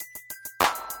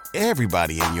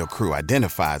Everybody in your crew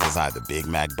identifies as either Big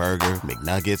Mac Burger,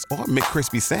 McNuggets, or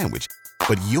McCrispy Sandwich.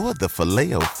 But you're the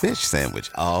Filet-O-Fish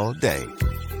Sandwich all day.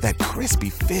 That crispy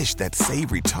fish, that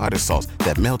savory tartar sauce,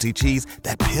 that melty cheese,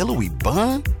 that pillowy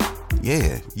bun.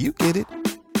 Yeah, you get it.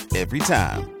 Every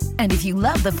time. And if you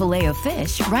love the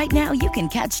Filet-O-Fish, right now you can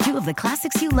catch two of the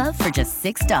classics you love for just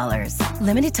 $6.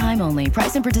 Limited time only.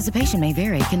 Price and participation may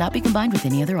vary. Cannot be combined with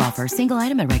any other offer. Single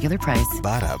item at regular price.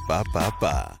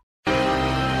 Ba-da-ba-ba-ba.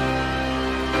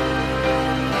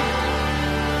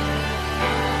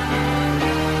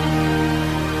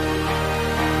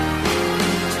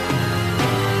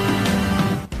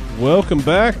 Welcome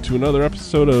back to another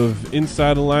episode of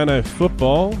Inside Illini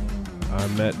Football.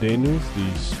 I'm Matt Daniels,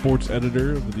 the sports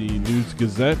editor of the News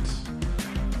Gazette.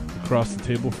 Across the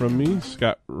table from me,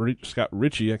 Scott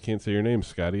Ritchie. I can't say your name,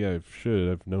 Scotty. I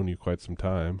should. I've known you quite some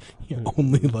time. Yeah,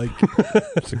 only like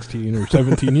 16 or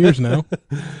 17 years now.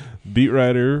 Beat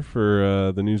writer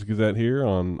for the News Gazette here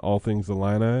on all things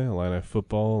Illini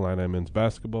football, Illini men's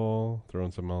basketball,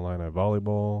 throwing some Illini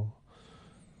volleyball,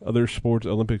 other sports,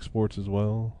 Olympic sports as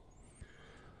well.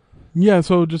 Yeah,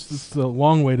 so just it's a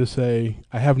long way to say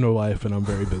I have no life and I'm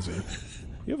very busy.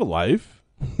 You have a life?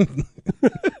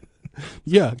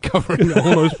 Yeah, covering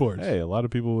Illinois sports. Hey, a lot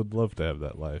of people would love to have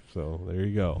that life, so there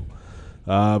you go.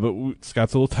 But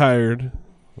Scott's a little tired,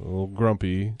 a little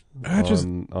grumpy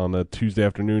on a Tuesday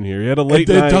afternoon here. He had a late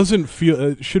night. It doesn't feel.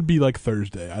 It should be like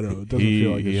Thursday. I don't know. It doesn't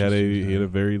feel like he had a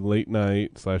very late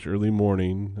night / early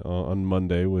morning on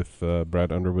Monday with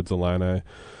Brad Underwood's Illini,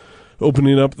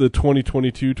 opening up the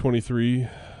 2022-23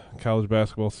 college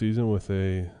basketball season with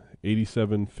a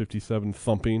 87-57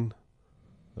 thumping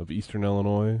of Eastern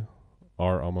Illinois,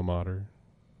 our alma mater.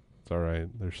 It's all right.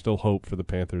 There's still hope for the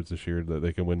Panthers this year that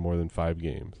they can win more than 5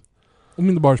 games. I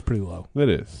mean, the bar's pretty low. It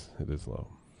is. It is low.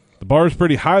 The bar is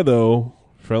pretty high, though,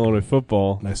 for Illinois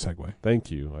football. Nice segue. Thank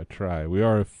you. I try. We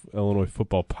are an Illinois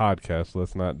football podcast, so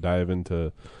let's not dive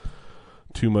into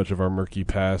too much of our murky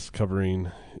past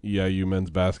covering EIU men's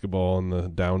basketball in the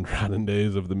downtrodden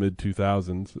days of the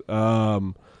mid-2000s.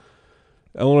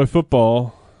 Illinois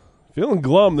football, feeling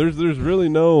glum. There's really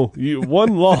no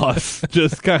one loss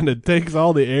just kind of takes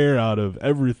all the air out of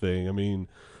everything. I mean,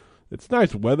 it's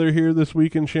nice weather here this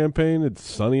week in Champaign. It's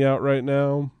sunny out right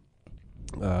now.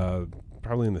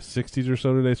 Probably in the 60s or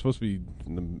so today. It's supposed to be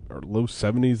in the low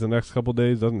 70s the next couple of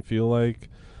days. Doesn't feel like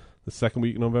the second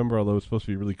week in November, although it's supposed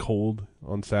to be really cold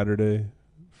on Saturday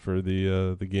for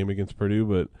the game against Purdue.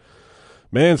 But,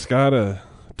 man, Scott, a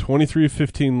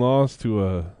 23-15 loss to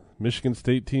a Michigan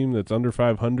State team that's under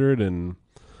 500, and,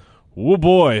 oh,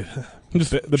 boy.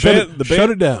 Just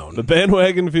shut it down. The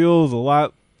bandwagon feels a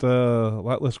lot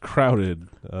less crowded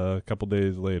a couple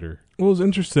days later. Well, it was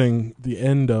interesting, the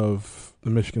end of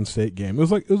the Michigan State game. It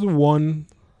was a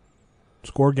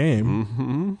one-score game.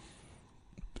 Mm-hmm.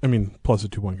 I mean, plus a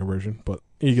 2-point conversion, but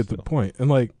you get the point.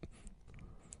 And, like,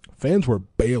 fans were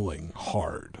bailing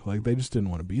hard. Like, they just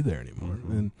didn't want to be there anymore.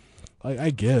 Mm-hmm. And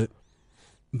I get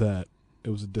that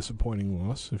it was a disappointing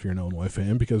loss if you're an Illinois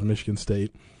fan because Michigan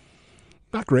State,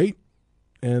 not great.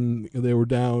 And they were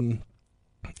down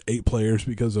 8 players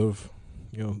because of,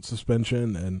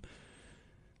 suspension and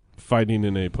fighting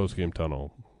in a post-game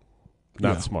tunnel.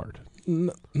 Not smart.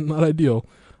 Not ideal.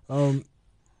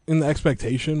 And the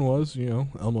expectation was,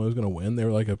 Illinois was going to win. They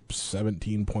were like a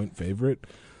 17-point favorite.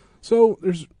 So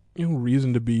there's,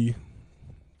 reason to be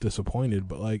disappointed.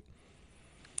 But, like,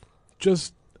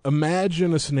 just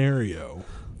imagine a scenario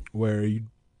where you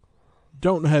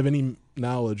don't have any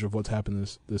knowledge of what's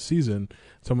happened this season.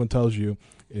 Someone tells you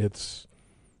it's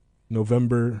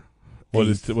November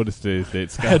 8th. What is today's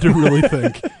date, Scott? I had to really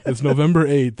think. It's November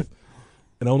 8th,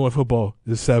 and Illinois football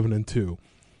is 7-2.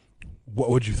 What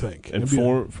would you think? And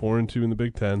 4-2 in the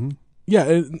Big Ten.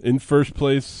 Yeah, in first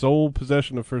place, sole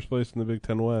possession of first place in the Big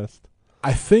Ten West.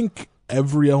 I think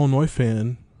every Illinois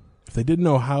fan, if they didn't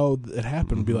know how it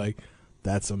happened, would be like,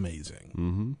 "That's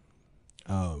amazing."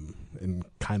 Mm-hmm. And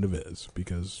kind of is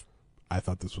because I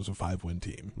thought this was a 5-win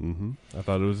team. Mm-hmm. I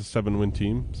thought it was a 7-win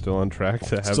team. Still on track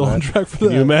to have Still that. on track for Can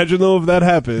that. you imagine though if that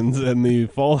happens and the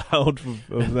fallout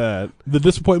of that? The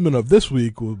disappointment of this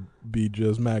week will be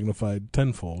just magnified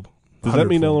tenfold. Does that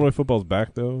mean Illinois football's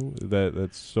back, though?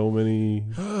 That so many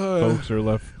folks are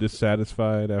left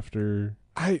dissatisfied after?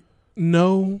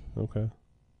 No. Okay.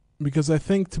 Because I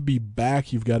think to be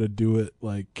back, you've got to do it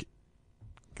like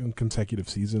in consecutive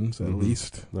seasons at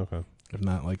least. Okay. If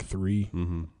not like 3.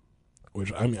 Mm-hmm.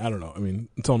 Which, I don't know. I mean,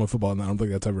 it's Illinois football, and I don't think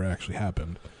that's ever actually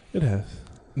happened. It has.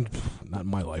 Not in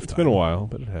my lifetime. It's been a while,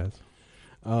 but it has.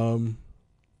 So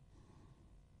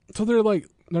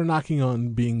they're knocking on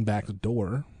being back's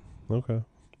door. Okay.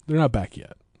 They're not back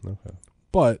yet. Okay.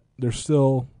 But there's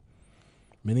still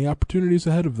many opportunities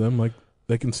ahead of them. Like,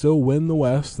 they can still win the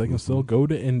West. They can still go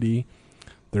to Indy.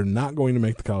 They're not going to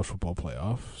make the college football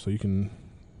playoff. So you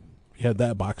had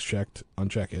that box checked,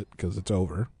 uncheck it, because it's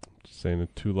over. Just saying, a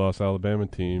 2-loss Alabama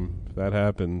team, if that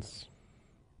happens,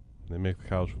 they make the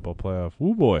college football playoff.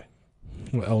 Woo, boy.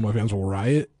 Well, Illinois fans will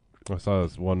riot. I saw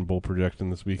this one bowl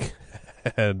projection this week.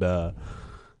 And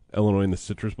Illinois in the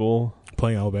Citrus Bowl.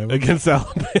 Playing Alabama? Against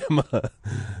Alabama.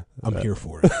 I'm here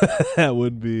for it. That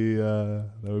would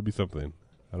be something.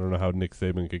 I don't know how Nick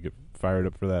Saban could get fired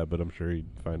up for that, but I'm sure he'd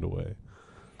find a way.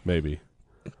 Maybe.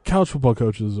 College football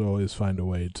coaches always find a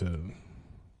way to,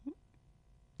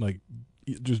 like,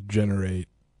 just generate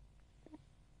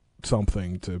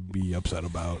something to be upset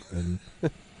about, and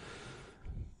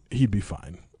he'd be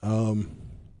fine.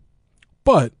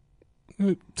 But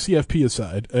CFP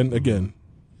aside, and again,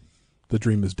 the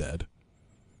dream is dead.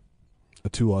 A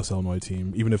 2-loss Illinois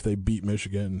team, even if they beat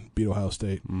Michigan, beat Ohio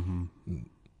State,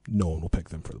 no one will pick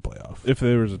them for the playoff. If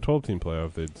there was a 12-team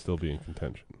playoff, they'd still be in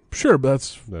contention. Sure,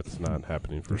 but that's not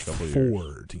happening for a couple of 4 years.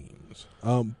 4 teams.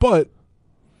 But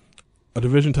a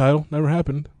division title never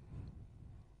happened.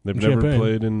 They've in never Champaign.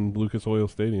 played in Lucas Oil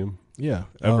Stadium. Yeah.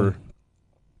 Ever.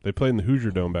 They played in the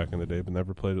Hoosier Dome back in the day, but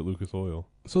never played at Lucas Oil.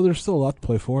 So there's still a lot to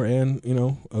play for, and,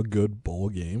 a good bowl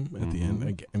game at the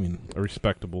end. I mean, A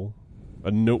respectable,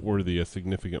 a noteworthy, a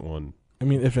significant one. I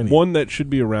mean, if any. One that should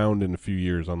be around in a few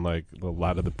years, unlike a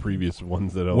lot of the previous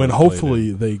ones that when played hopefully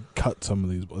in. they cut some of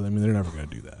these. I mean, they're never going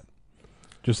to do that.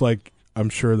 Just like I'm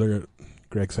sure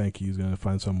Greg Sankey is going to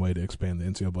find some way to expand the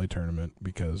NCAA tournament,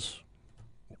 because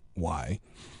why?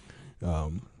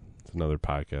 It's another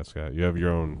podcast guy. You have your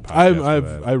own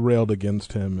podcast. I railed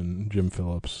against him and Jim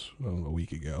Phillips a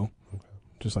week ago. Okay.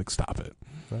 Just like, stop it.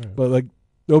 All right. But like,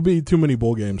 there'll be too many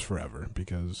bowl games forever,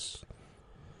 because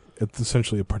it's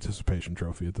essentially a participation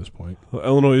trophy at this point. Well,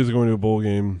 Illinois is going to a bowl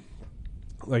game.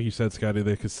 Like you said, Scotty,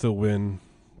 they could still win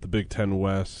the Big Ten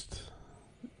West.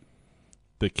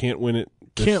 They can't win it.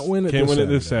 Can't win it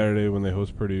this Saturday when they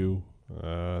host Purdue.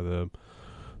 The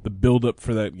build up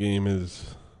for that game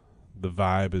the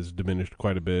vibe is diminished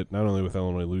quite a bit. Not only with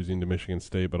Illinois losing to Michigan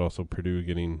State, but also Purdue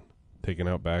getting taken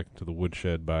out back to the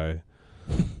woodshed by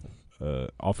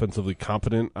offensively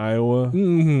competent Iowa.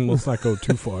 Let's not go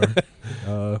too far.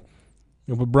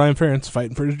 But Brian Ferentz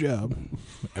fighting for his job.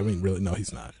 I mean, really, no,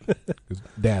 he's not. Because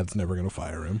Dad's never going to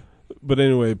fire him. But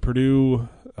anyway, Purdue,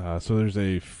 so there's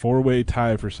a 4-way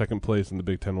tie for second place in the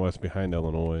Big Ten West behind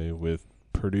Illinois, with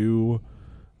Purdue,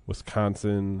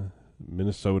 Wisconsin,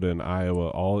 Minnesota, and Iowa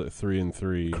all at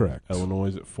 3-3. Correct.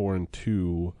 Illinois at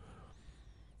 4-2.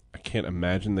 I can't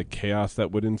imagine the chaos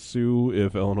that would ensue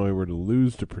if Illinois were to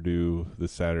lose to Purdue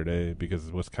this Saturday,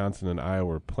 because Wisconsin and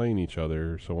Iowa are playing each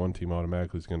other. So one team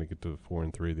automatically is going to get to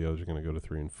 4-3. The others are going to go to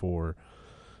 3-4.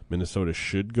 Minnesota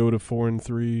should go to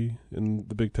 4-3 in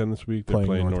the Big Ten this week. They're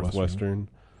playing Northwestern.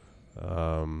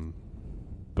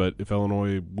 But if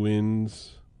Illinois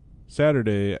wins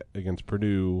Saturday against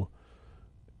Purdue,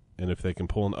 and if they can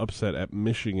pull an upset at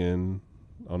Michigan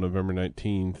on November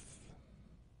 19th,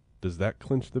 does that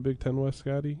clinch the Big Ten West,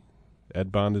 Scotty?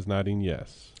 Ed Bond is nodding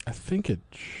yes. I think it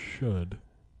should.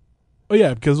 Oh,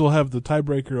 yeah, because we'll have the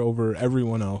tiebreaker over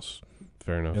everyone else.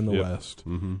 Fair enough. In the West.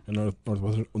 Mm-hmm. And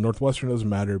Northwestern doesn't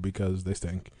matter because they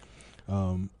stink.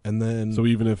 And then... So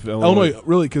even if Illinois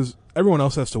really, because everyone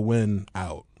else has to win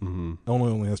out. Mm-hmm. Illinois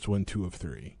only has to win 2 of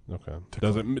 3. Okay.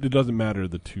 It doesn't matter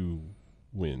the 2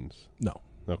 wins? No.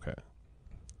 Okay.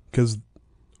 Because,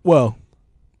 well,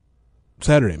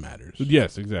 Saturday matters.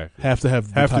 Yes, exactly. Have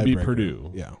to be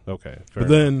Purdue. Yeah. Okay. But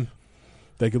then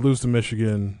they could lose to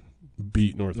Michigan,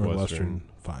 beat Northwestern.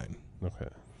 Fine. Okay.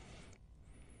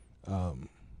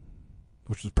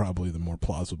 Which is probably the more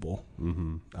plausible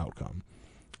outcome.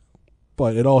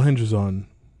 But it all hinges on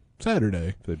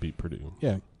Saturday. If they beat Purdue.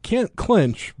 Yeah. Can't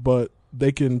clinch, but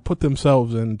they can put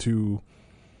themselves into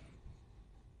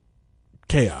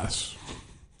chaos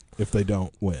if they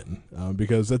don't win.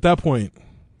 Because at that point,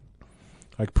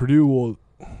 like, Purdue will...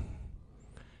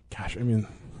 Gosh, I mean...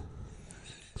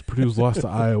 Purdue's lost to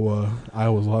Iowa.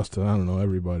 Iowa's lost to, I don't know,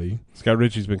 everybody. Scott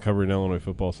Ritchie's been covering Illinois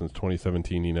football since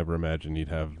 2017. He never imagined he'd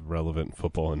have relevant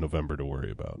football in November to worry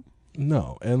about.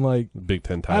 No, and like... Big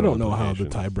Ten title. I don't know how the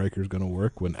tiebreaker's going to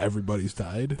work when everybody's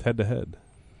tied. It's head-to-head.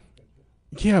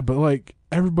 Yeah, but like,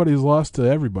 everybody's lost to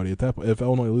everybody at that point. If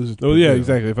Illinois loses to Purdue. Yeah,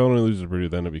 exactly. If Illinois loses to Purdue,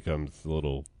 then it becomes a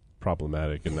little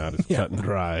problematic and not as cut and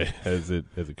dry as it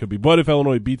could be. But if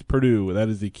Illinois beats Purdue, that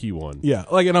is the key one. Yeah,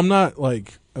 like, and I'm not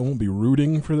like, I won't be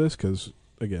rooting for this because,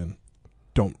 again,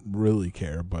 don't really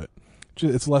care, but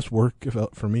it's less work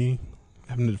for me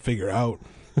having to figure out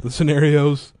the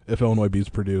scenarios if Illinois beats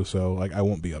Purdue, so like I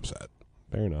won't be upset.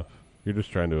 Fair enough. You're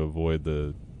just trying to avoid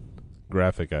the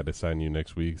graphic I'd assign you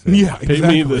next week. Yeah, pay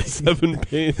me the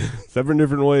exactly. seven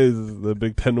different ways the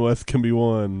Big Ten West can be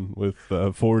won with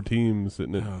 4 teams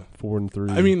sitting at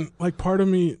 4-3. I mean, like part of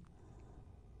me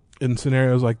in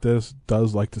scenarios like this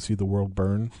does like to see the world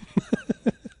burn.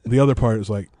 The other part is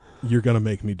like, you're gonna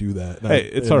make me do that. Hey,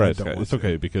 it's all right, Scott. It's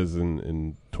okay because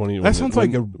in 20 that sounds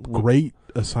like a great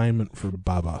assignment for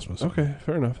Bob Osmus. Okay,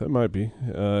 fair enough. That might be.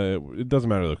 It doesn't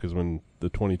matter though because when the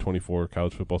 2024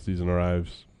 college football season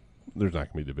arrives, there's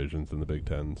not going to be divisions in the Big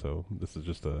Ten, so this is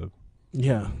just a...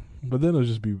 Yeah, but then it's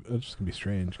just going to be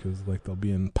strange because like they'll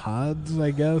be in pods,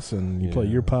 I guess, and you play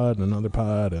your pod and another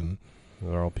pod, and...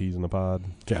 They're all peas in a pod.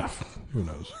 Yeah, who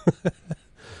knows?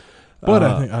 But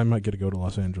I think I might get to go to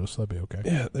Los Angeles, so that'd be okay.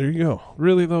 Yeah, there you go.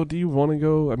 Really, though, do you want to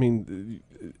go? I mean...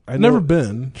 I've never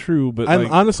been. True, but...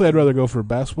 honestly, I'd rather go for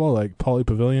basketball, like Pauley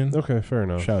Pavilion. Okay, fair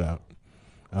enough. Shout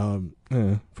out.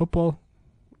 Football...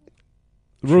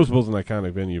 The Rose Bowl's an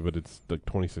iconic venue, but it's like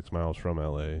 26 miles from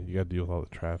L.A. You got to deal with all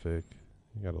the traffic.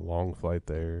 You got a long flight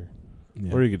there.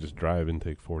 Yeah. Or you could just drive and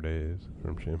take 4 days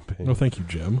from Champaign. No, thank you,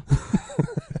 Jim.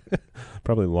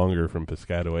 Probably longer from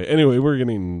Piscataway. Anyway,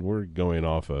 we're going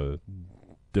off a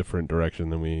different direction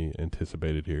than we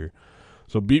anticipated here.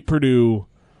 So beat Purdue.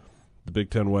 The Big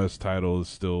Ten West title is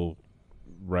still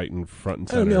right in front and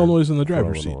center. And Illinois is in the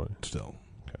driver's seat still.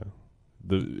 Okay.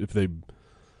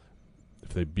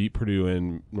 If they beat Purdue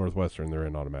and Northwestern, they're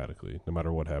in automatically, no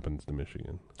matter what happens to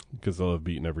Michigan, because they'll have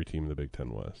beaten every team in the Big Ten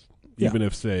West. Yeah. Even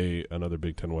if, say, another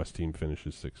Big Ten West team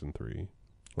finishes 6-3,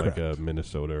 like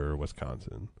Minnesota or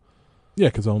Wisconsin. Yeah,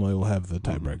 because Illinois will have the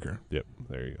tiebreaker. Yep,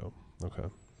 there you go. Okay.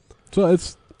 So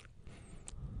it's,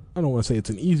 I don't want to say it's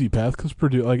an easy path because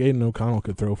Purdue, like Aiden O'Connell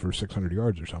could throw for 600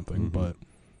 yards or something, but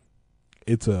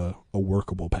it's a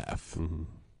workable path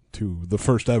to the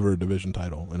first ever division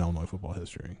title in Illinois football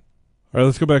history. All right,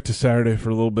 let's go back to Saturday for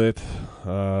a little bit.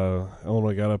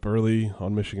 Illinois got up early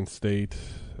on Michigan State.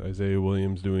 Isaiah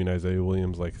Williams doing Isaiah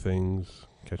Williams-like things,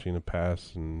 catching a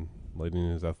pass and letting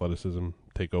his athleticism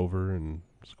take over and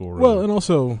score. Well, and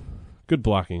also good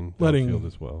blocking downfield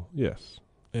as well. Yes.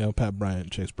 Pat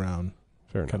Bryant, Chase Brown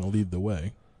kind of lead the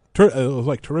way. It was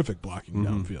like terrific blocking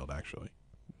downfield, actually.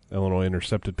 Illinois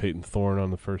intercepted Peyton Thorne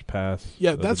on the first pass.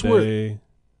 Yeah, that's where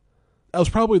that was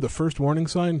probably the first warning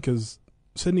sign because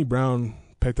Sidney Brown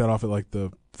picked that off at like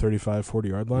the 35,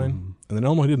 40-yard line, and then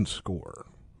Illinois didn't score.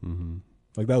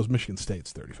 Like that was Michigan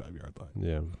State's 35-yard line.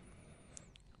 Yeah.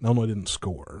 Illinois didn't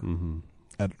score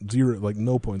at zero, like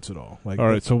no points at all. Like, all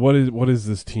right, so what is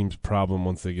this team's problem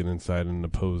once they get inside an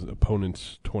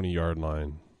opponent's 20-yard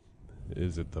line?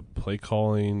 Is it the play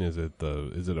calling? Is it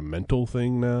a mental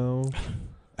thing now?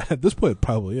 At this point, it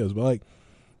probably is. But like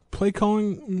play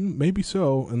calling, maybe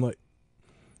so, and like.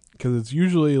 Because it's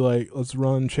usually like, let's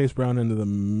run Chase Brown into the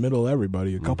middle of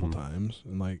everybody a couple times.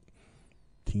 And, like,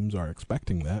 teams are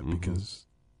expecting that because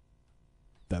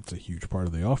that's a huge part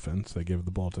of the offense. They give the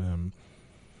ball to him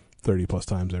 30-plus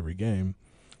times every game.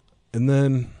 And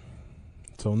then,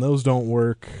 so when those don't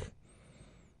work,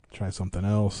 try something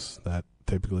else that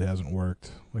typically hasn't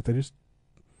worked. Like, they just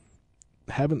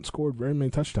haven't scored very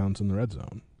many touchdowns in the red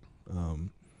zone.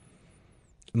 And,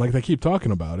 like, they keep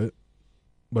talking about it,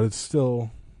 but it's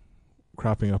still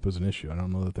cropping up as an issue. I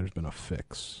don't know that there's been a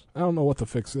fix. I don't know what the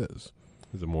fix is.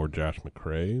 Is it more Josh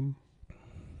McCray?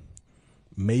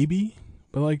 Maybe,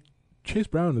 but like Chase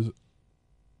Brown is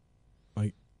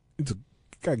like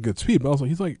got good speed, but also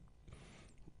he's like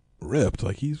ripped.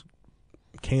 Like he's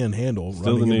can handle.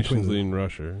 Still the nation's leading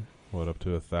rusher. Up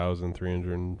to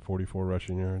 1,344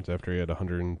 rushing yards after he had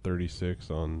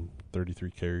 136 on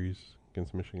 33 carries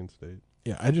against Michigan State.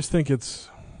 Yeah, I just think it's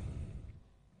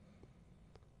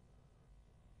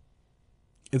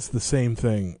the same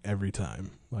thing every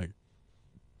time. Like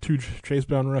 2 Chase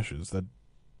Brown rushes that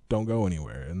don't go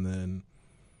anywhere, and then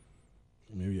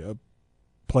maybe a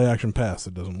play action pass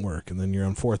that doesn't work, and then you're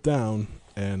on 4th down,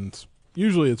 and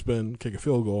usually it's been kick a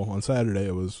field goal. On Saturday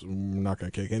it was not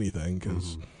going to kick anything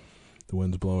because the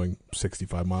wind's blowing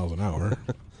 65 miles an hour.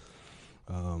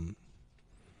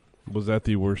 Was that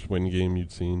the worst wind game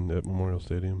you'd seen at Memorial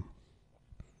Stadium?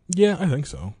 Yeah, I think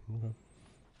so. Okay.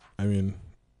 I mean,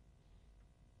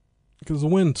 because the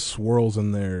wind swirls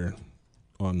in there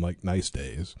on, like, nice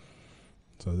days.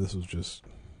 So this was just,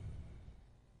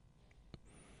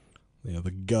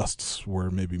 the gusts were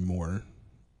maybe more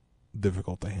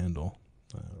difficult to handle.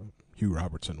 Hugh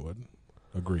Robertson would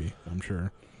agree, I'm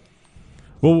sure.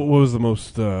 Well, what was the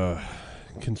most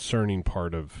concerning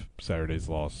part of Saturday's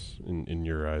loss in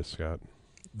your eyes, Scott?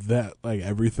 That, like,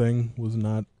 everything was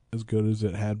not as good as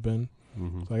it had been.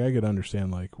 Mm-hmm. So, like, I could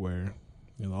understand like where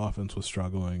the offense was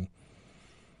struggling,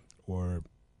 or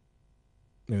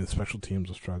maybe the special teams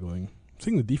was struggling.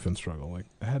 Seeing the defense struggle, like,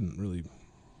 it hadn't really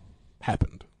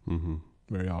happened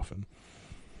very often.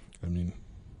 I mean,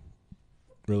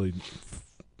 really,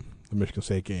 the Michigan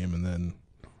State game and then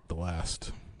the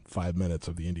last 5 minutes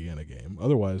of the Indiana game.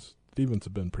 Otherwise, defense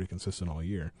have been pretty consistent all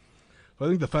year. So I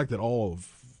think the fact that all of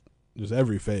just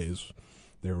every phase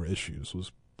there were issues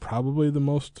was probably the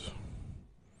most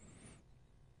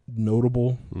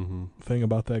notable thing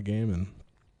about that game. And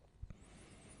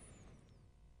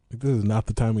like, this is not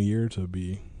the time of year to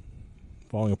be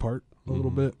falling apart a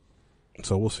little bit.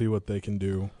 So we'll see what they can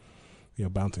do,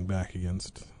 bouncing back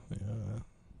against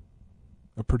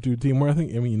a Purdue team where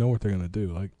you know what they're going to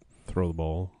do. Like, throw the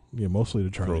ball. Yeah, mostly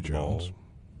to Charlie Jones.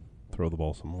 Throw the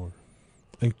ball some more.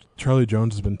 I think Charlie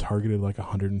Jones has been targeted like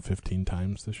 115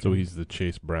 times this year. So he's the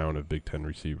Chase Brown of Big Ten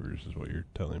receivers is what you're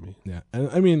telling me. Yeah. And,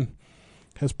 I mean,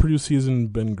 has Purdue's season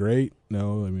been great?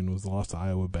 No. I mean, was the loss to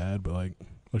Iowa bad? But, like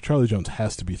Charlie Jones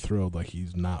has to be thrilled like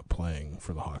he's not playing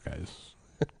for the Hawkeyes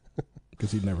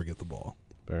because he'd never get the ball.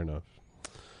 Fair enough.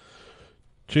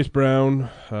 Chase Brown,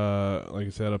 like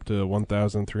I said, up to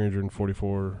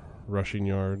 1,344 rushing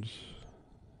yards.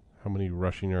 How many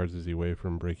rushing yards is he away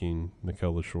from breaking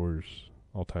Mikel LeSure's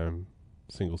all-time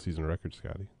single-season record,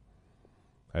 Scotty?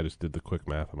 I just did the quick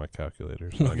math on my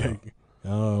calculator. So okay.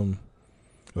 It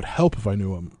would help if I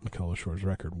knew what Mikel LeSure's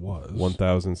record was.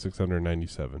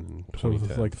 1,697 in 2010. So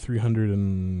it's like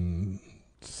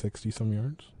 360-some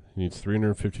yards? He needs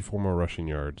 354 more rushing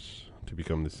yards to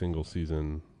become the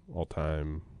single-season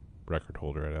all-time record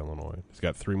holder at Illinois. He's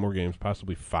got 3 more games,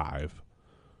 possibly 5.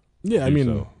 Yeah, I mean...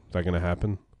 So. Is that going to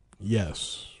happen?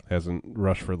 Yes. Hasn't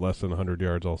rushed for less than 100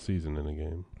 yards all season in a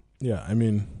game. Yeah, I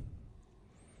mean...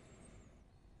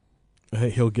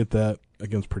 he'll get that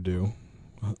against Purdue.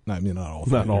 Not all.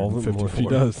 Not all of them. If he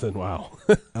does, then wow.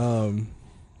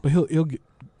 But he'll get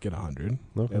 100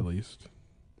 at least.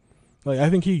 Like,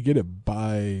 I think he could get it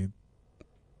by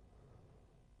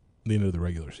the end of the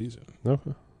regular season.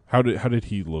 Okay. How did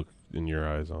he look in your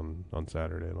eyes on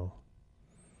Saturday at all?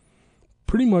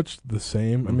 Pretty much the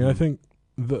same. I mean, I think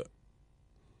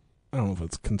I don't know if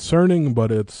it's concerning,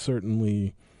 but it's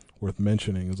certainly worth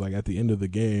mentioning. Is like at the end of the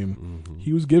game,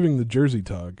 he was giving the jersey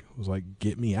tug. It was like,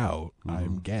 "Get me out!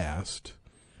 I'm gassed,"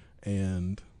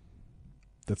 and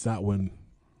that's not when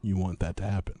you want that to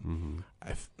happen.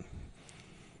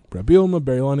 Brett Bielema,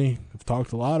 Barry Lunny have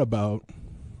talked a lot about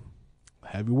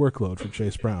heavy workload for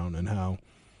Chase Brown and how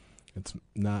it's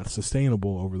not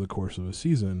sustainable over the course of a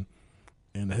season,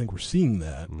 and I think we're seeing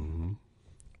that. And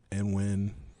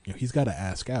when he's got to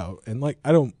ask out, and like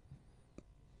I don't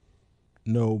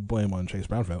no blame on Chase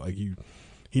Brown for that. Like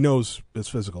he knows his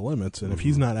physical limits, and if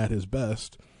he's not at his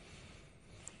best,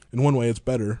 in one way it's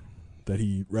better that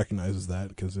he recognizes that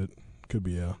because it could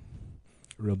be a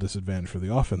real disadvantage for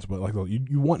the offense. But like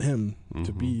you want him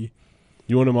to be.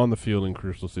 You want him on the field in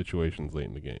crucial situations late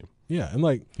in the game. Yeah, and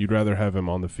like you'd rather have him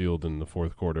on the field in the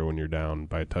fourth quarter when you're down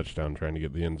by a touchdown trying to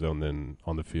get the end zone than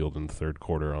on the field in the third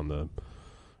quarter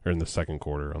or in the second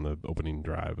quarter on the opening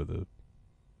drive of the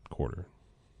quarter.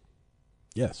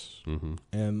 Yes.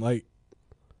 And like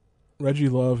Reggie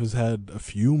Love has had a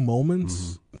few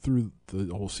moments through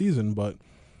the whole season, but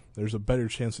there's a better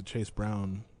chance that Chase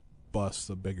Brown busts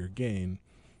a bigger gain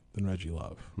than Reggie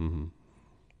Love.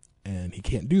 And he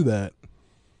can't do that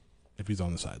if he's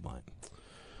on the sideline.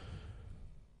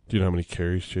 Do you know how many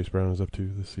carries Chase Brown is up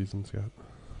to this season, Scott?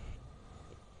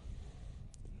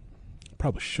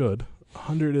 Probably should.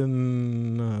 100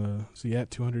 and... is he at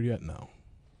 200 yet? No.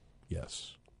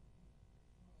 Yes.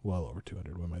 Well over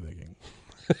 200. What am I thinking?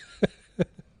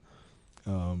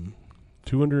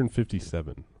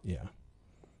 257. Yeah.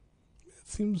 It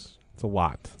seems... It's a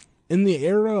lot. In the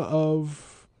era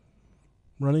of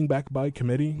running back by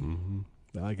committee,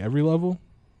 like every level,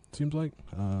 it seems like,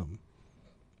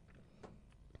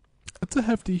 that's a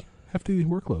hefty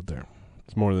workload there.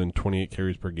 It's more than 28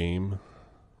 carries per game.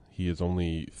 He is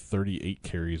only 38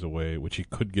 carries away, which he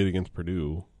could get against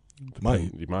Purdue.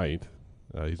 He might.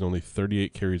 He's only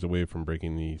 38 carries away from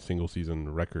breaking the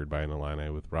single-season record by an Illini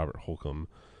with Robert Holcomb,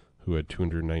 who had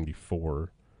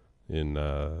 294 in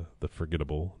the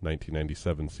forgettable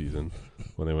 1997 season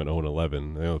when they went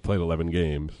 0-11. They only played 11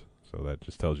 games, so that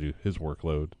just tells you his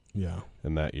workload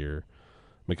in that year.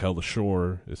 Mikel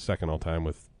LeSure is second all-time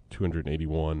with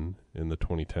 281 in the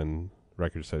 2010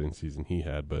 record-setting season he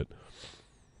had, but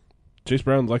Chase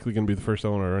Brown's likely going to be the first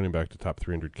Illinois running back to top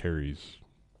 300 carries.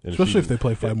 Especially if they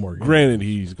play 5 more games. Granted,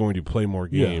 he's going to play more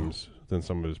games than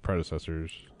some of his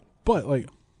predecessors. But, like...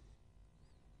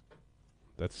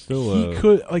 That's still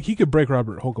he could break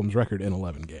Robert Holcomb's record in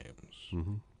 11 games.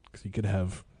 Because he could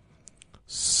have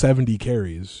 70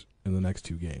 carries in the next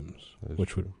 2 games,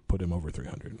 which would put him over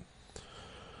 300.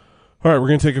 All right, we're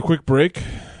going to take a quick break,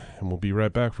 and we'll be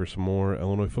right back for some more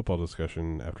Illinois football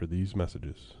discussion after these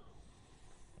messages.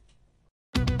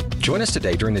 Join us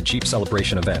today during the Jeep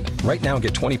Celebration event. Right now,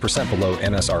 get 20% below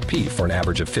MSRP for an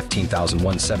average of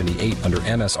 $15,178 under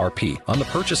MSRP on the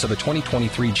purchase of a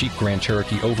 2023 Jeep Grand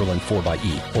Cherokee Overland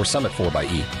 4xE or Summit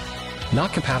 4xE.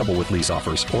 Not compatible with lease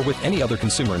offers or with any other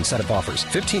consumer incentive offers.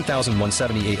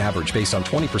 $15,178 average based on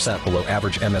 20% below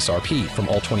average MSRP from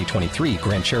all 2023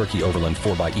 Grand Cherokee Overland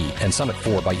 4xE and Summit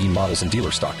 4xE models in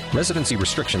dealer stock. Residency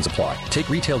restrictions apply. Take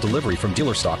retail delivery from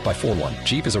dealer stock by 4/1.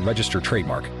 Jeep is a registered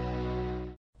trademark.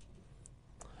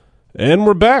 And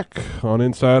we're back on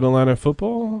Inside Illini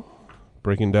Football,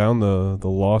 breaking down the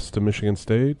loss to Michigan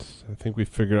State. I think we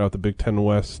figured out the Big Ten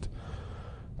West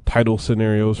title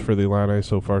scenarios for the Illini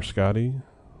so far, Scotty.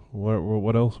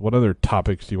 What else? What other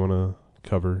topics do you want to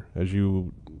cover as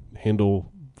you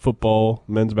handle football,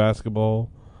 men's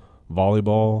basketball,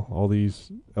 volleyball, all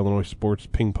these Illinois sports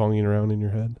ping-ponging around in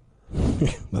your head?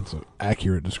 That's an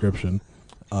accurate description.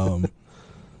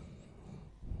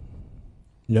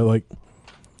 Like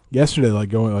yesterday,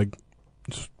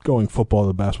 going football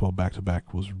to basketball back to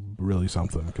back was really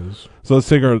something. So let's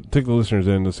take the listeners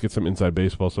in. Let's get some inside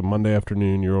baseball. So Monday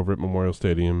afternoon, you're over at Memorial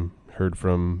Stadium. Heard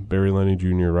from Barry Lenny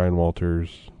Jr., Ryan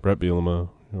Walters, Brett Bielema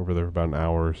over there for about an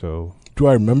hour or so. Do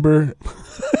I remember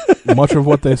much of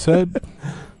what they said?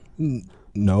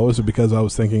 No. Is it because I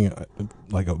was thinking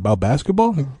about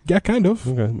basketball? Yeah, kind of.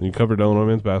 Okay. You covered Illinois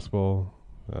men's basketball.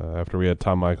 After we had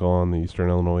Tom Michael on, the Eastern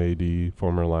Illinois AD,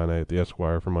 former Illini at the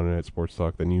Esquire for Monday Night Sports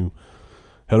Talk. Then you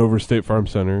head over to State Farm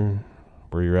Center,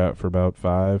 where you're at for about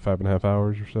 5.5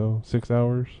 hours or so, 6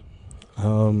 hours.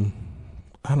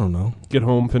 I don't know. Get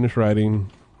home, finish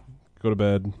writing, go to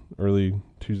bed early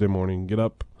Tuesday morning, get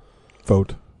up.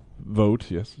 Vote,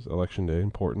 yes, election day,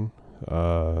 important.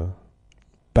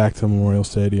 Back to Memorial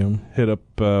Stadium. Hit up,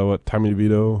 Tommy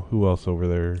DeVito, who else over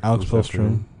there? Alex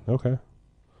Pihlstrom. Okay.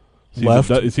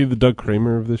 Left. Is he the Doug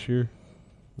Kramer of this year?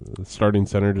 The starting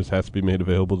center just has to be made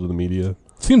available to the media.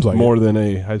 Seems like more than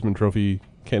a Heisman Trophy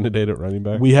candidate at running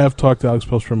back. We have talked to Alex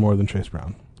Pihlstrom more than Chase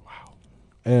Brown. Wow.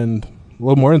 And a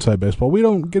little more inside baseball. We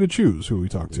don't get to choose who we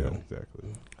talk to. Yeah, exactly.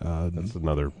 That's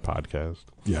another podcast.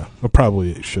 Yeah, but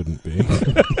probably it shouldn't be.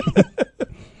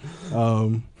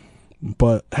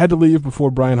 But had to leave before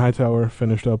Brian Hightower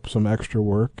finished up some extra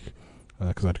work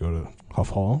because I had to go to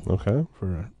Huff Hall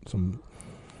for some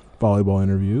volleyball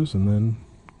interviews, and then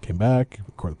came back,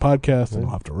 record the podcast, and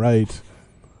I'll have to write.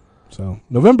 So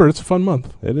November, it's a fun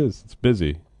month. It is. It's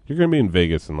busy. You're going to be in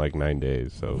Vegas in 9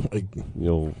 days, so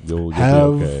you'll get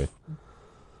okay.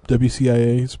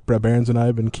 WCIA's Brett Behrens and I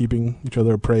have been keeping each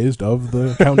other appraised of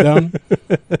the countdown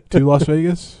to Las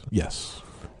Vegas. Yes.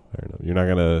 Fair enough.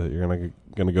 You're not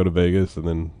gonna go to Vegas and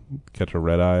then catch a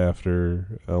red eye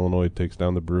after Illinois takes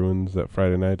down the Bruins that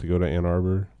Friday night to go to Ann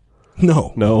Arbor.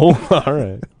 No. All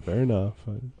right. Fair enough.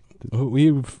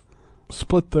 We've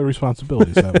split the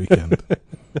responsibilities that weekend.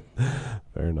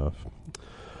 Fair enough.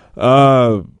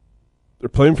 They're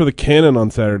playing for the Cannon on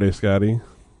Saturday, Scotty.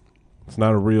 It's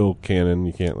not a real cannon.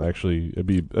 You can't actually.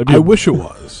 I wish it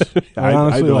was. I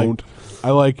honestly don't.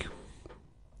 I like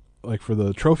for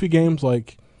the trophy games.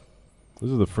 This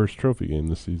is the first trophy game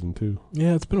this season too.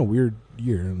 Yeah, it's been a weird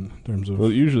year in terms of. Well,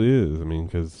 it usually is. I mean,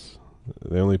 because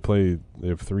they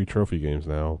have 3 trophy games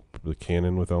now: the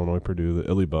Cannon with Illinois, Purdue, the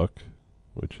Illy Buck,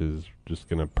 which is just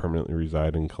going to permanently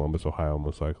reside in Columbus, Ohio,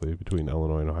 most likely between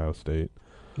Illinois and Ohio State,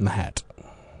 and the Hat,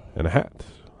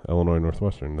 Illinois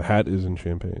Northwestern. The Hat is in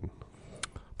Champaign.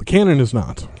 The Cannon is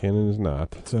not. Cannon is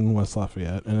not. It's in West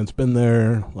Lafayette, and it's been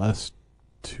there last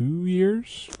 2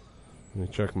 years. Let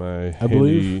me check my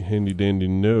handy dandy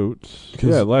notes.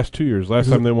 Yeah, last 2 years. Last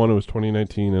time they won it was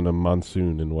 2019 in a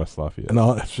monsoon in West Lafayette. And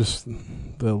it's just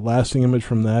the lasting image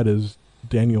from that is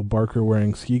Daniel Barker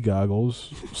wearing ski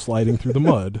goggles, sliding through the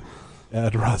mud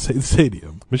at Ross-Ade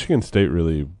Stadium. Michigan State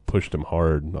really pushed him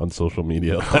hard on social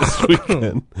media last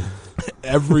weekend.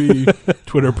 Every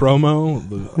Twitter promo,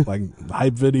 the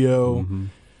hype video,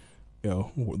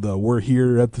 the "We're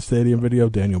here at the stadium" video.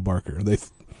 Daniel Barker. They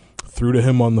threw to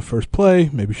him on the first play.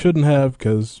 Maybe shouldn't have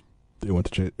because they went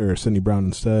to Sidney Brown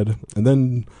instead. And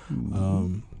then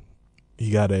he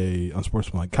got a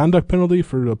unsportsmanlike conduct penalty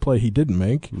for a play he didn't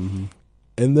make. Mm-hmm.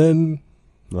 And then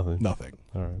nothing.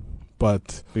 All right,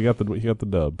 but he got the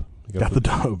dub. Got the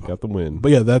dub. Got the win.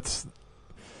 But yeah, that's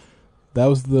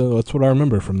what I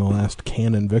remember from the last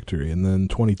Cannon victory. And then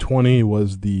 2020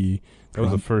 was the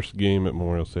first game at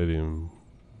Memorial Stadium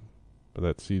But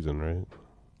that season, right?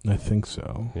 I think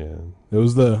so. Yeah. It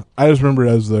was I just remember it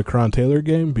as the Cron Taylor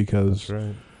game because That's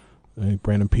right. I think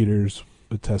Brandon Peters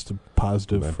tested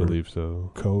positive I for believe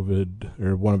so. COVID,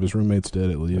 or one of his roommates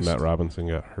did at least. And Matt Robinson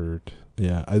got hurt.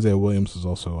 Yeah, Isaiah Williams is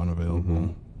also unavailable.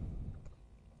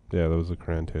 Mm-hmm. Yeah, that was the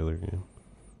Cran Taylor game.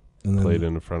 And then, Played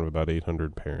in front of about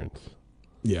 800 parents.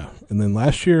 Yeah, and then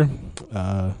last year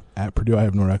at Purdue, I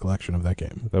have no recollection of that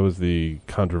game. That was the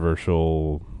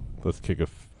controversial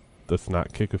let's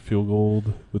not kick a field goal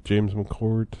with James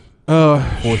McCourt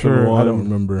Sure, I don't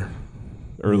remember.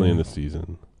 early in Yeah. the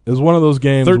season. It was one of those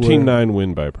games 13-9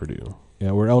 win by Purdue.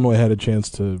 where Illinois had a chance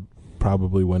to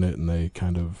probably win it, and they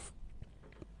kind of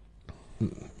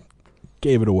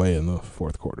gave it away in the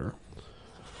fourth quarter.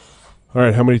 All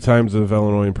right, how many times have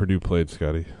Illinois and Purdue played,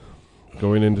 Scotty?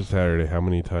 Going into Saturday, how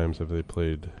many times have they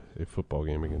played a football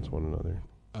game against one another?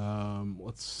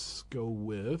 Let's go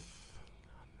with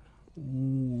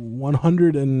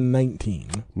 119.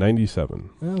 97.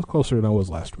 That was closer than I was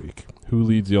last week. Who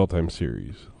leads the all-time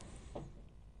series?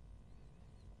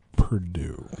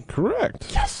 Purdue. Correct.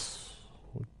 Yes.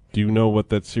 Do you know what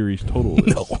that series total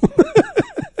is? No.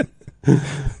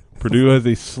 Purdue has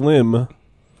a slim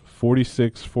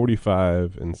 46,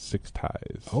 45, and 6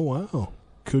 ties. Oh, wow.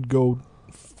 Could go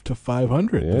to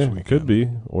 500 yeah, this it weekend. could be.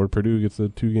 Or Purdue gets a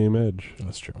 2-game edge.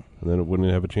 That's true. And then it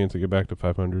wouldn't have a chance to get back to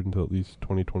 500 until at least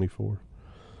 2024.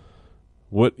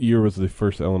 What year was the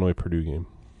first Illinois-Purdue game?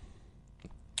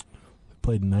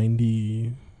 Played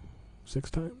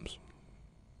 96 times?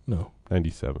 No,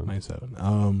 97.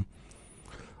 97.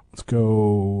 Let's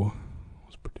go.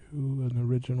 Was Purdue an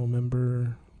original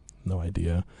member? No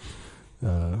idea.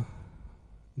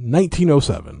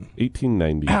 1907.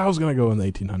 1890. I was going to go in the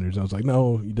 1800s. I was like,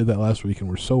 no, you did that last week and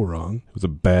we're so wrong. It was a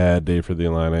bad day for the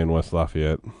Illini in West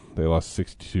Lafayette. They lost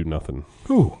 62-0.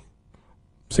 Ooh.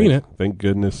 Seen it. Thank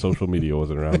goodness social media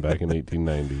wasn't around back in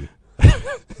 1890.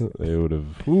 They would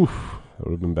have, that would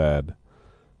have been bad.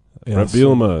 Yeah, Brett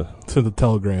Bielema. To the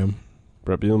Telegram.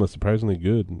 Brett Bielema surprisingly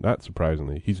good. Not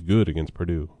surprisingly. He's good against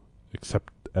Purdue,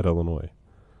 except at Illinois.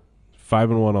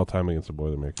 5-1 all time against the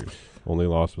Boilermakers. Only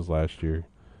loss was last year.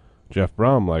 Jeff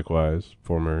Brom, likewise,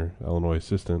 former Illinois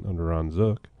assistant under Ron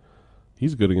Zook.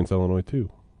 He's good against Illinois,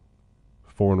 too.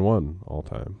 4-1 all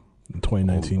time. The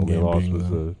 2019 Only game loss being was the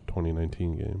the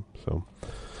 2019 game. So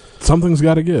something's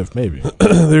got to give, maybe.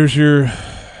 there's your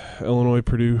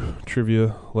Illinois-Purdue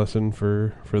trivia lesson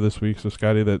for this week. So,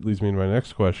 Scotty, that leads me to my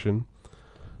next question.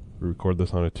 We record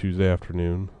this on a Tuesday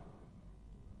afternoon.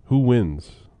 Who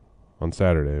wins on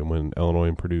Saturday when Illinois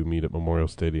and Purdue meet at Memorial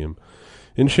Stadium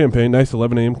in Champaign? Nice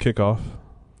 11 a.m. kickoff.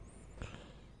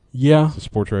 Yeah. It's a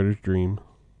sports writer's dream.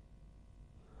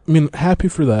 I mean, happy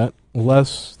for that.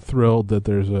 Less thrilled that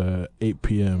there's a 8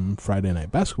 p.m. Friday night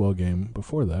basketball game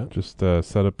before that. Just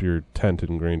set up your tent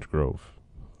in Grange Grove.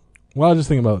 Well, I was just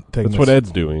thinking about taking That's what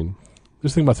Ed's doing.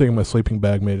 Just thinking about taking my sleeping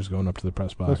bag, maybe just going up to the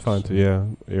press box. That's fine, too. Yeah,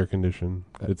 air conditioned.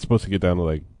 It's supposed to get down to,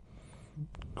 like,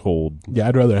 cold. Yeah,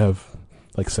 I'd rather have,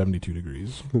 like, 72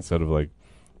 degrees. Instead of, like,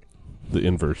 the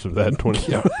inverse of that,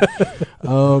 20.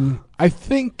 I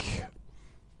think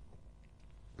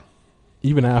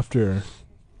even after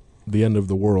the end of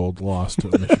the world lost to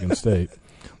Michigan State,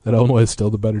 that Illinois is still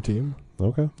the better team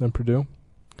Okay. than Purdue.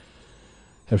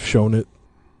 Have shown it,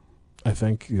 I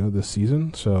think, this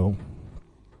season. So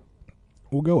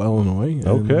we'll go Illinois. And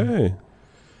Okay.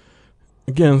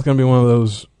 again, it's going to be one of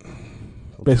those,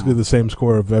 basically the same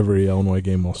score of every Illinois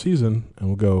game all season, and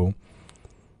we'll go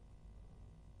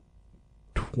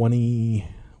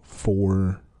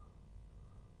 24-14.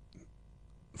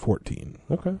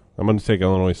 Okay. I'm going to take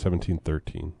Illinois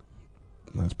 17-13.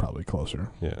 That's probably closer.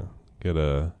 Yeah. Get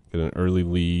an early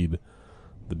lead.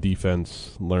 The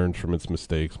defense learns from its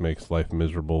mistakes, makes life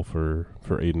miserable for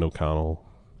Aiden O'Connell.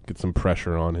 Get some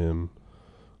pressure on him.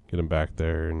 Get him back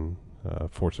there and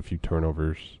force a few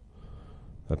turnovers.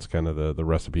 That's kind of the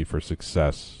recipe for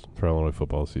success for Illinois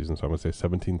football season. So I'm going to say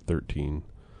 17-13.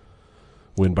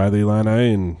 Win by the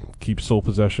Illini and keep sole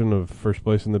possession of first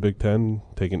place in the Big Ten.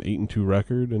 Take an 8-2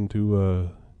 record into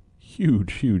a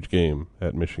huge, huge game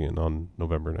at Michigan on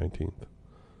November 19th.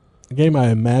 The game I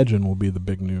imagine will be the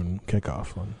big noon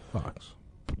kickoff on Fox.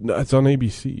 No, it's on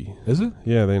ABC. Is it?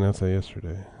 Yeah, they announced that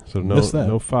yesterday. So Missed that.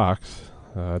 no Fox.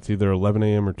 It's either 11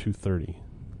 a.m. or 2:30.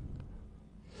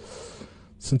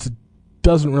 Since it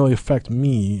doesn't really affect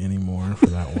me anymore for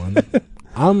that one,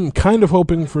 I'm kind of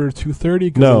hoping for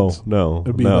 2:30. No.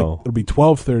 It'll be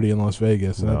 12:30 in Las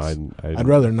Vegas. And No, I'd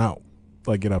rather not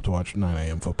get up to watch 9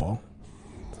 a.m. football.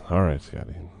 All right,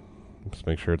 Scotty. Just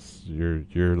make sure it's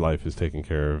your life is taken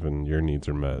care of and your needs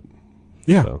are met.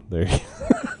 Yeah. So there you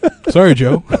Sorry,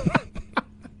 Joe.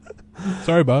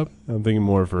 Sorry, Bob. I'm thinking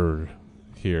more for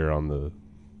here on the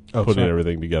Oh, putting sorry.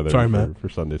 everything together Sorry, Matt. for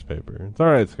Sunday's paper. It's all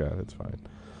right, Scott. It's fine.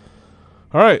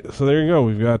 All right, so there you go.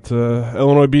 We've got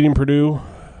Illinois beating Purdue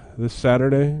this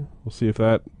Saturday. We'll see if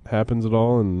that happens at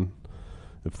all and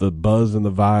if the buzz and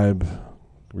the vibe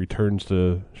returns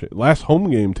to last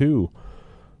home game, too.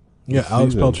 Yeah,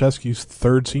 Alex Pelcheski's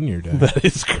third senior day. That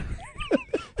is great.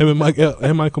 Him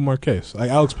and Michael Marquez. Like,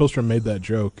 Alex Pilstrom made that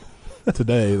joke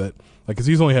today that, like, because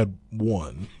he's only had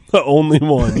one. Only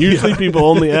one. Usually people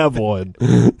only have one.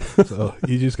 So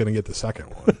he's just going to get the second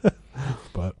one.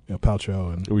 But,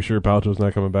 Palcho and... Are we sure Palcho's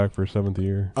not coming back for a 7th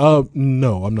year?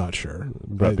 No, I'm not sure.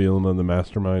 Brett Bielema, the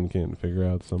mastermind, can't figure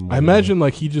out some way. I imagine,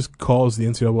 like, he just calls the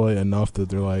NCAA enough that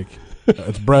they're like,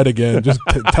 it's Brett again. Just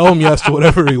tell him yes to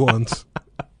whatever he wants.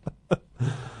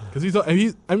 Because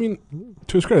I mean,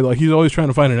 to his credit, like, he's always trying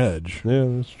to find an edge. Yeah,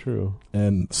 that's true.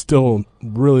 And still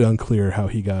really unclear how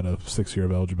he got a 6 year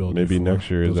of eligibility. Maybe next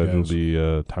year his edge will be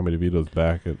Tommy DeVito's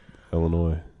back at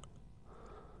Illinois.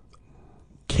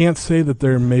 Can't say that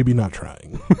they're maybe not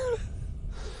trying.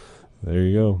 There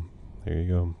you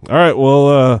go. All right,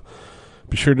 well,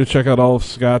 be sure to check out all of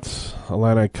Scott's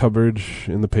Illini coverage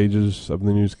in the pages of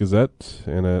the News Gazette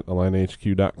and at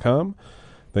IlliniHQ.com.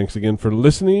 Thanks again for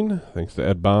listening. Thanks to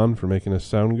Ed Bond for making us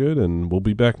sound good, and we'll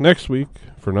be back next week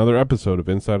for another episode of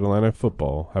Inside Illini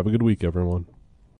Football. Have a good week, everyone.